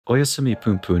Oyasumi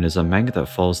Punpun is a manga that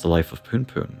follows the life of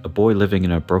Punpun, a boy living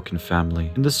in a broken family.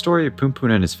 In the story,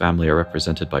 Punpun and his family are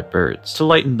represented by birds, to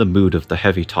lighten the mood of the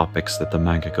heavy topics that the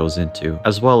manga goes into,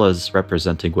 as well as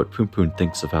representing what Punpun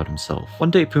thinks about himself.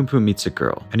 One day Punpun meets a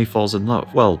girl, and he falls in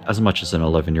love. Well, as much as an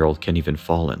 11-year-old can even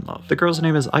fall in love. The girl's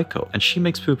name is Aiko, and she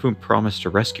makes Punpun promise to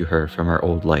rescue her from her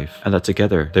old life, and that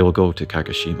together they will go to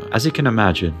Kagoshima. As you can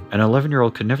imagine, an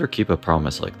 11-year-old could never keep a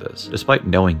promise like this. Despite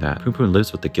knowing that, Punpun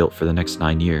lives with the guilt for the next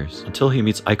 9 years, until he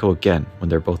meets Aiko again when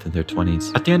they're both in their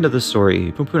 20s. At the end of the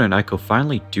story, Punpun and Aiko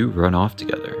finally do run off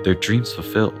together, their dreams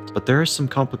fulfilled, but there are some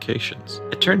complications.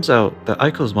 It turns out that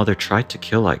Aiko's mother tried to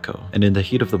kill Aiko, and in the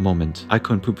heat of the moment,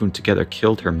 Aiko and Punpun together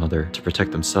killed her mother to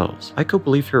protect themselves. Aiko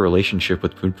believed her relationship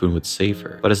with Punpun would save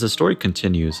her, but as the story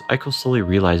continues, Aiko slowly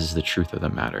realizes the truth of the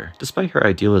matter. Despite her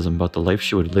idealism about the life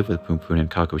she would live with Punpun in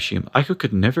Kagoshima, Aiko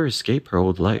could never escape her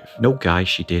old life. No guy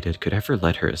she dated could ever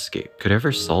let her escape, could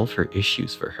ever solve her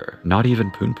issues for her, not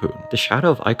even Punpun. The shadow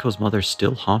of Aiko's mother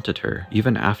still haunted her,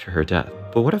 even after her death.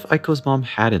 But what if Aiko's mom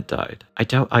hadn't died? I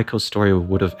doubt Aiko's story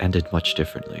would have ended much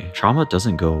differently. Trauma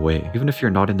doesn't go away, even if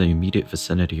you're not in the immediate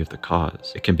vicinity of the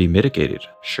cause. It can be mitigated,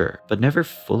 sure, but never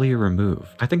fully removed.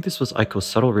 I think this was Aiko's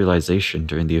subtle realization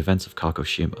during the events of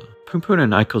Kagoshima. Punpun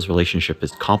and Aiko's relationship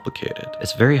is complicated.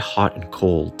 It's very hot and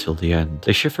cold till the end.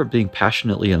 They shift from being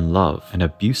passionately in love and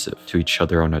abusive to each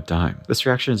other on a dime. This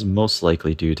reaction is most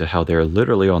likely due to how they are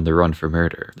literally on the run for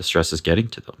murder. The stress is getting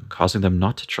to them, causing them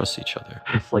not to trust each other.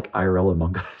 It's like IRL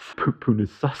among us. Punpun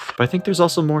is sus. But I think there's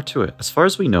also more to it. As far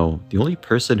as we know, the only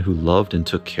person who loved and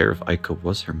took care of Aiko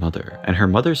was her mother. And her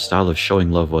mother's style of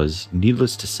showing love was,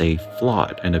 needless to say,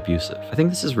 flawed and abusive. I think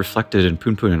this is reflected in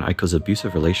Punpun and Aiko's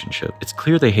abusive relationship. It's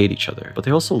clear they hate each other, but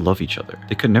they also love each other.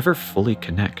 They could never fully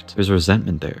connect. There's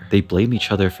resentment there. They blame each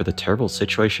other for the terrible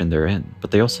situation they're in,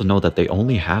 but they also know that they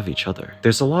only have each other.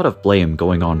 There's a lot of blame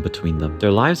going on between them.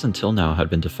 Their lives until now had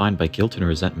been defined by guilt and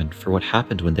resentment for what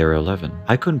happened when they were 11.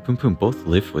 Aiko and Punpun both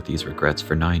lived with these regrets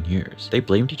for 9 years. They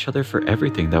blamed each other for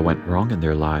everything that went wrong in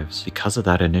their lives because of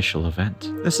that initial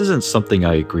event. This isn't something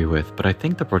I agree with, but I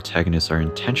think the protagonists are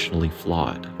intentionally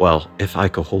flawed. Well, if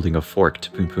Aiko holding a fork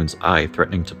to Punpun's eye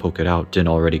threatening to poke it out didn't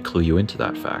already clue you into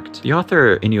that fact. The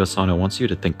author Inio Asano wants you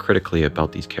to think critically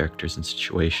about these characters and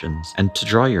situations, and to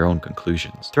draw your own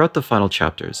conclusions. Throughout the final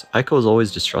chapters, Aiko is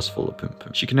always distrustful of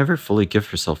Punpun. She can never fully give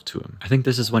herself to him. I think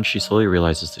this is when she slowly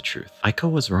realizes the truth.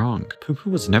 Aiko was wrong.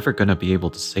 Punpun was never gonna be able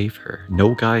to save her.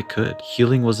 No guy could.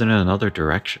 Healing was in another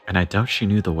direction, and I doubt she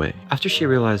knew the way. After she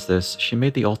realized this, she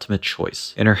made the ultimate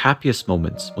choice. In her happiest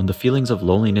moments, when the feelings of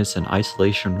loneliness and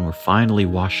isolation were finally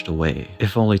washed away,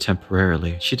 if only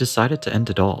temporarily, she decided to end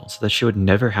it all so that she would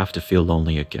never have to feel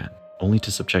lonely again, only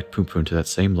to subject Punpun to that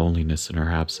same loneliness in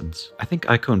her absence. I think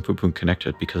Aiko and Punpun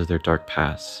connected because of their dark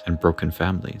pasts and broken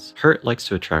families. Hurt likes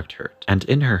to attract hurt, and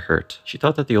in her hurt, she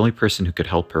thought that the only person who could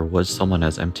help her was someone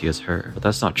as empty as her. But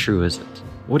that's not true, is it?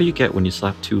 What do you get when you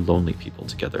slap two lonely people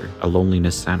together? A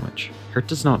loneliness sandwich. Hurt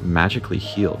does not magically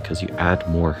heal because you add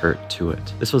more hurt to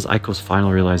it. This was Aiko's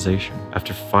final realization.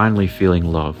 After finally feeling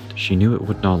loved, she knew it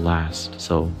would not last,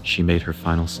 so she made her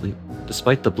final sleep.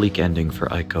 Despite the bleak ending for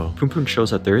Aiko, Punpun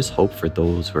shows that there is hope for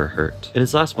those who are hurt. In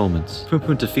his last moments,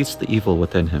 Punpun defeats the evil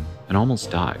within him and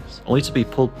almost dies, only to be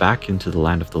pulled back into the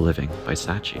land of the living by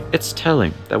Sachi. It's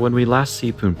telling that when we last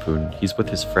see Punpun, he's with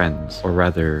his friends, or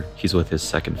rather, he's with his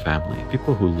second family,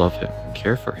 people who love him,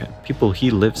 care for him, people he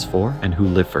lives for and who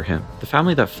live for him. The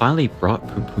family that finally brought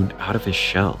Punpun out of his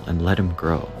shell and let him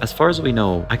grow. As far as we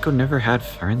know, Aiko never had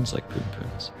friends like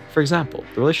Punpun's. For example,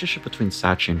 the relationship between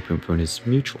Sachi and Punpun is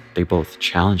mutual. They both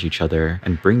challenge each other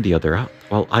and bring the other up,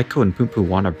 while Aiko and Punpun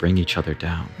want to bring each other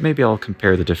down. Maybe I'll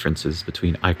compare the differences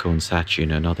between Aiko and Sachi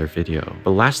in another video.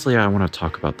 But lastly, I want to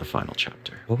talk about the final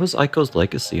chapter. What was Aiko's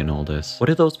legacy in all this? What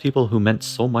did those people who meant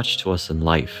so much to us in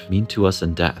life mean to us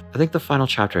in death? I think the final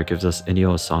chapter gives us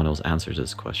Inio Asano's answer to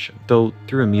this question, though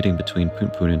through a meeting between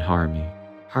Punpun and Harumi.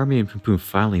 Harumi and Punpun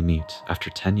finally meet after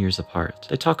 10 years apart.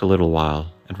 They talk a little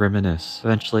while and reminisce.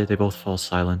 Eventually, they both fall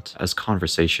silent, as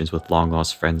conversations with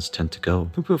long-lost friends tend to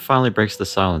go. Punpun finally breaks the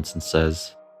silence and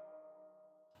says,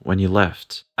 "When you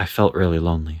left, I felt really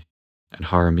lonely." And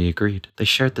Harumi agreed. They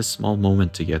shared this small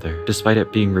moment together, despite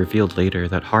it being revealed later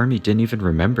that Harumi didn't even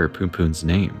remember Punpun's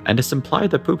name. And it's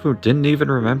implied that Punpun didn't even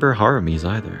remember Harumi's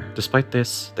either. Despite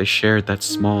this, they shared that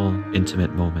small,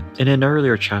 intimate moment. In an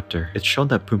earlier chapter, it's shown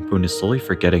that Punpun is slowly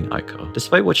forgetting Aiko.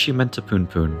 Despite what she meant to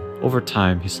Punpun, over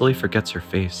time, he slowly forgets her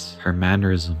face, her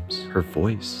mannerisms, her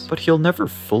voice. But he'll never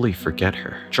fully forget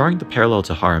her. Drawing the parallel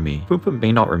to Harumi, Punpun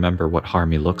may not remember what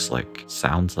Harumi looks like,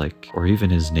 sounds like, or even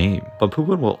his name. But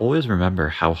Punpun will always remember remember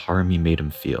how Harumi made him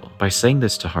feel. By saying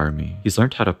this to Harumi, he's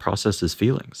learned how to process his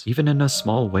feelings. Even in a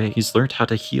small way, he's learned how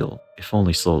to heal, if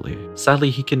only slowly.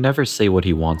 Sadly, he can never say what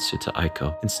he wants to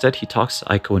Aiko. Instead, he talks to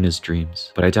Aiko in his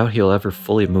dreams, but I doubt he'll ever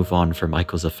fully move on from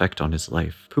Aiko's effect on his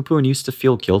life. Punpun used to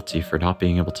feel guilty for not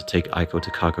being able to take Aiko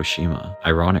to Kagoshima.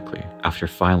 Ironically, after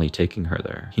finally taking her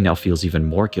there, he now feels even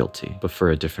more guilty, but for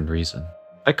a different reason.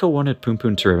 Aiko wanted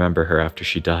Punpun to remember her after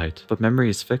she died, but memory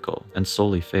is fickle and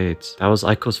slowly fades. That was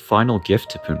Aiko's final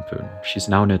gift to Punpun. She's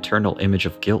now an eternal image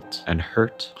of guilt and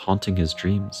hurt haunting his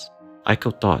dreams.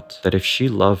 Aiko thought that if she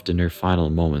loved in her final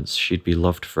moments, she'd be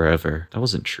loved forever. That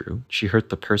wasn't true. She hurt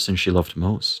the person she loved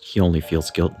most. He only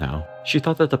feels guilt now. She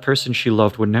thought that the person she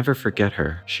loved would never forget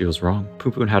her. She was wrong.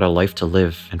 Punpun had a life to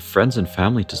live and friends and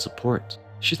family to support.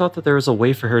 She thought that there was a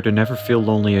way for her to never feel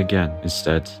lonely again.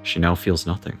 Instead, she now feels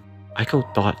nothing. Aiko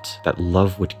thought that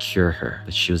love would cure her,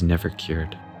 but she was never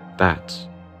cured. That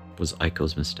was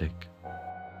Aiko's mistake.